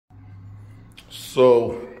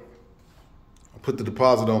So I put the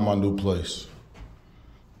deposit on my new place,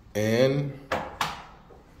 and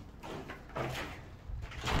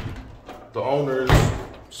the owner is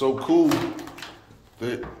so cool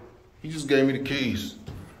that he just gave me the keys.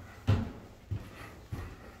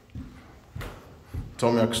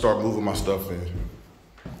 Told me I could start moving my stuff in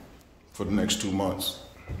for the next 2 months.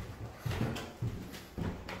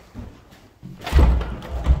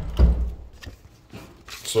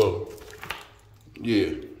 So,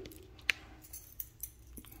 yeah,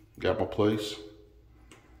 got my place.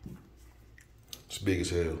 It's big as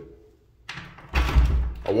hell.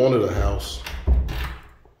 I wanted a house,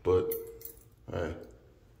 but hey,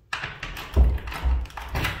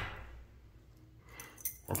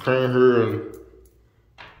 I came here and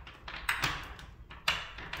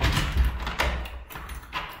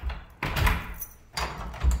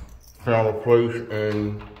found a place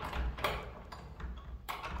in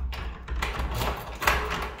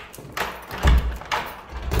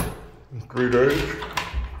in 3 days,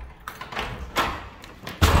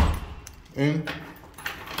 and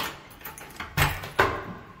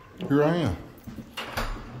here I am.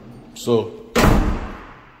 So,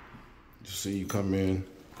 you see, you come in.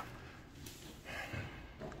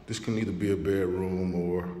 This can either be a bedroom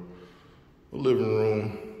or a living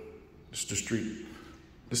room. It's the street.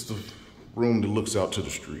 It's the room that looks out to the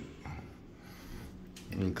street.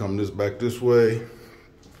 And you come back this way.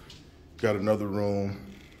 Got another room.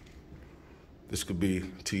 This could be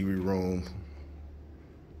TV room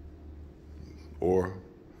or,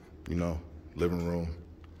 you know, living room,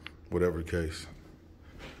 whatever the case.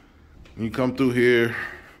 When you come through here,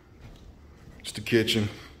 it's the kitchen,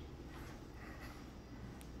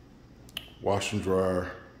 wash and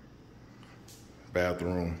dryer,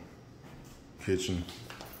 bathroom, kitchen,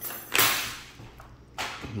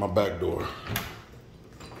 my back door.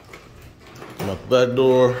 My back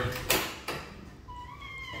door.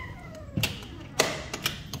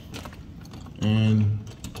 And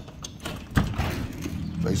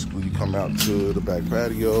basically you come out to the back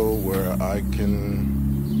patio where I can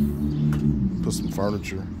put some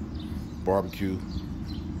furniture, barbecue.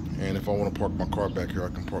 And if I want to park my car back here, I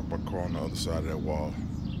can park my car on the other side of that wall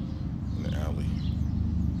in the alley.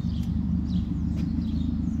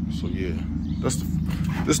 So yeah, this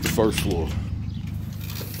is the first floor.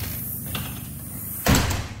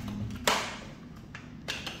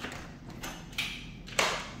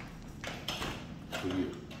 So yeah,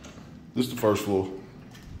 this is the first floor.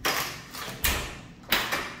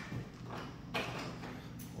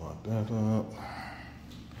 Lock that up.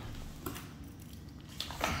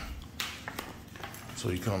 So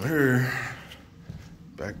you come here,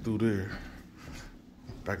 back through there,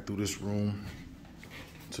 back through this room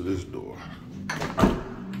to this door.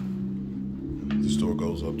 This door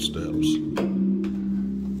goes up steps.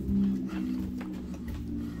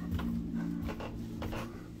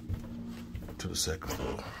 To the second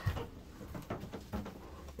floor,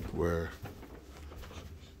 where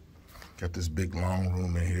got this big long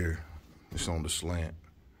room in here. It's on the slant,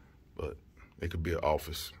 but it could be an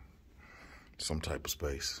office, some type of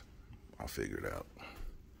space. I'll figure it out.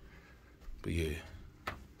 But yeah.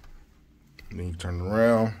 And then you turn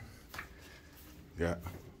around, got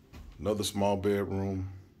another small bedroom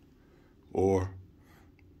or,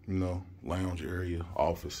 you know, lounge area,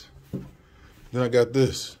 office. Then I got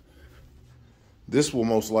this. This will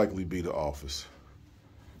most likely be the office.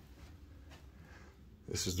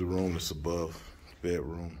 This is the room that's above the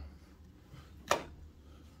bedroom.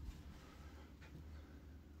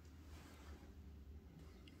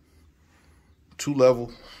 Two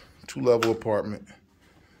level apartment.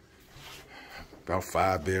 About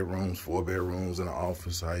 5 bedrooms, 4 bedrooms in an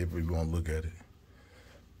office, however you want to look at it.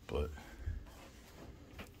 But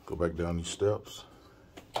go back down these steps.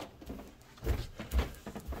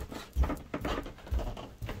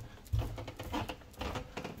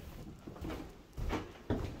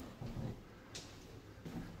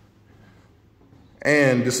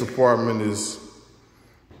 And this apartment is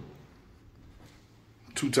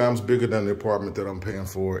 2 times bigger than the apartment that I'm paying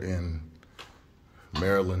for in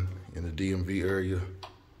Maryland, in the DMV area.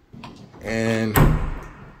 And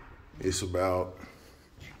it's about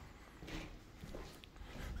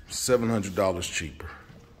 $700 cheaper.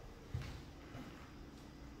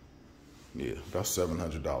 Yeah, about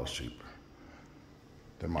 $700 cheaper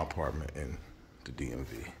than my apartment in the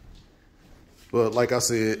DMV. But like I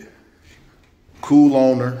said, cool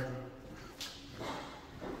owner.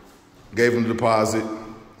 Gave him the deposit.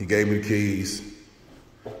 He gave me the keys.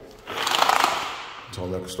 Told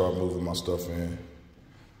me I could start moving my stuff in.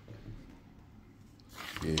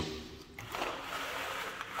 Yeah.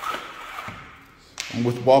 I'm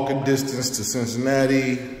with walking distance to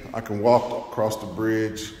Cincinnati. I can walk across the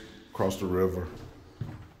bridge, across the river.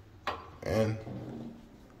 And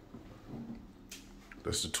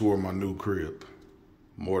that's the tour of my new crib.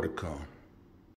 More to come.